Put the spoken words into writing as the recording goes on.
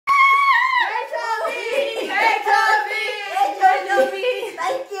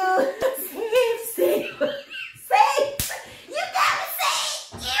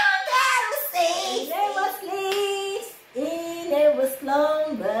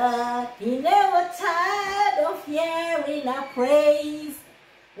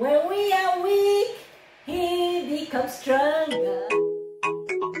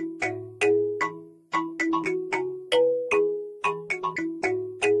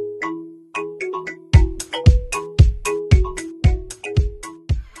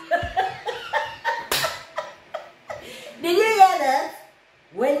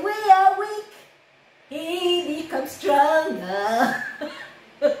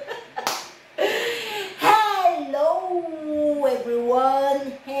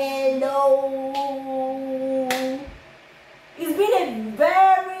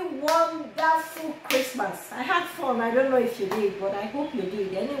don't know if you did, but I hope you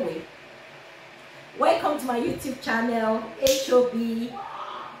did anyway. Welcome to my YouTube channel, HOB.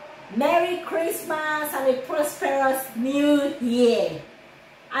 Merry Christmas and a prosperous New Year.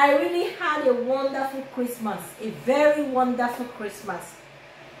 I really had a wonderful Christmas, a very wonderful Christmas.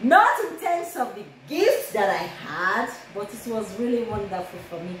 Not in terms of the gifts that I had, but it was really wonderful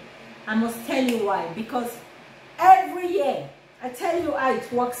for me. I must tell you why. Because every year, I tell you how it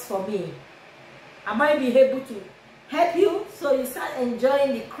works for me. I might be able to help you so you start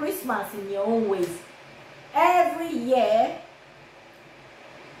enjoying the Christmas in your own ways. Every year,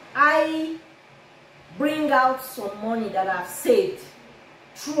 I bring out some money that I've saved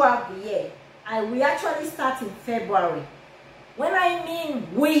throughout the year. We actually start in February. When I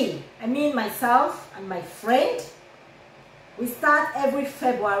mean we, I mean myself and my friend. We start every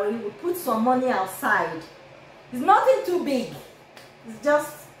February. We put some money outside. It's nothing too big. It's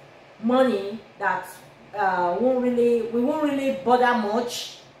just money that we won't really bother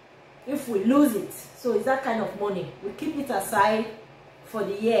much if we lose it. So it's that kind of money. We keep it aside for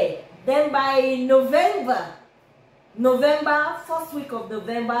the year. Then by November, first week of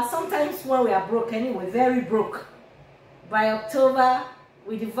November, sometimes when we are broke anyway, very broke, by October,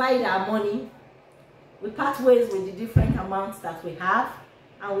 we divide our money. We part ways with the different amounts that we have,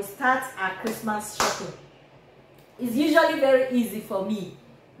 and we start our Christmas shopping. It's usually very easy for me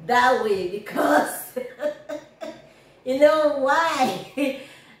that way because you know why?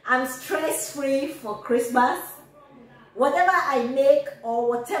 I'm stress-free for Christmas. Whatever I make or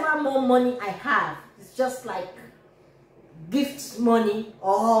whatever more money I have, it's just like gift money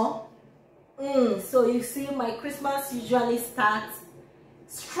or so you see, my Christmas usually starts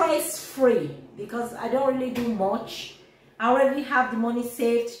stress-free because I don't really do much. I already have the money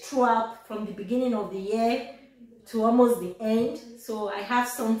saved throughout from the beginning of the year to almost the end. So I have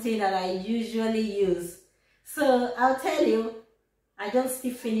something that I usually use. So I'll tell you, I don't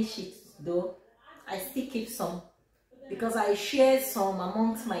still finish it though. I still keep some because I share some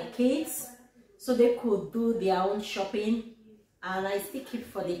amongst my kids so they could do their own shopping, and I still keep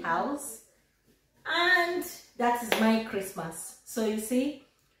for the house. And that is my Christmas. So you see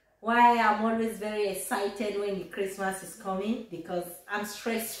why I'm always very excited when the Christmas is coming, because I'm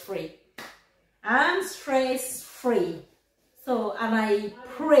stress-free. I'm stress-free. So, and I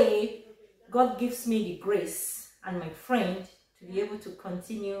pray God gives me the grace and my friend to be able to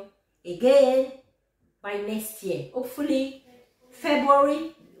continue again by next year. Hopefully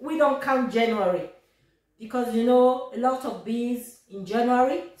February. We don't count January because you know a lot of bills in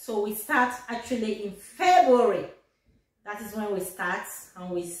January, so we start actually in February. That is when we start, and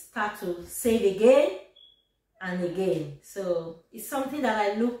we start to save again and again. So it's something that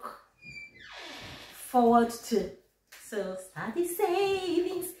I look forward to. So start the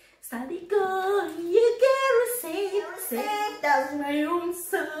savings, start the going, you gotta save, that's my own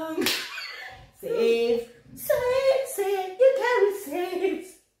song. Save, you gotta save.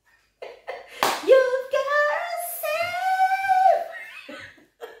 You gotta save.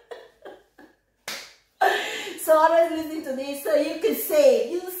 So always listen to this so you can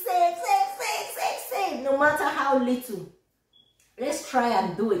save. You save. No matter how little. Let's try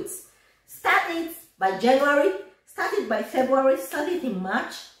and do it. Start it by January. Start it by February. Start it in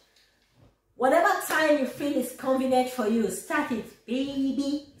March. Whatever time you feel is convenient for you, start it,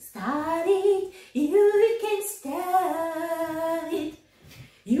 baby. Start it. You can start it.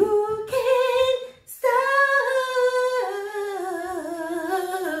 You can start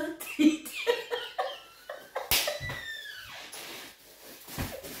it.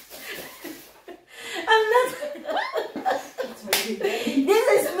 This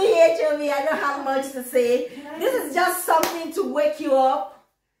is me, HOB. I don't have much to say. This is just something to wake you up,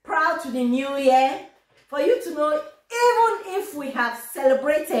 proud to the new year, for you to know, even if we have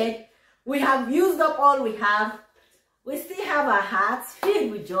celebrated, we have used up all we have, we still have our hearts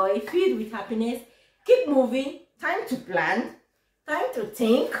filled with joy, filled with happiness. Keep moving. Time to plan. Time to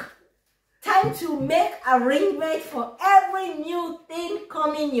think. Time to make arrangements for every new thing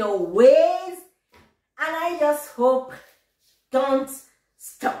coming your ways. And I just hope, don't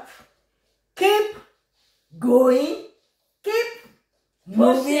stop. Keep going. Keep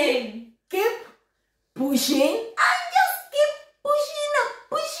moving. Keep pushing. And just keep pushing and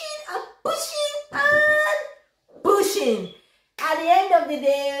pushing. At the end of the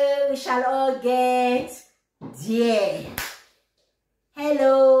day, we shall all get there.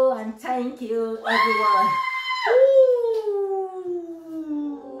 Hello and thank you, everyone. Woo!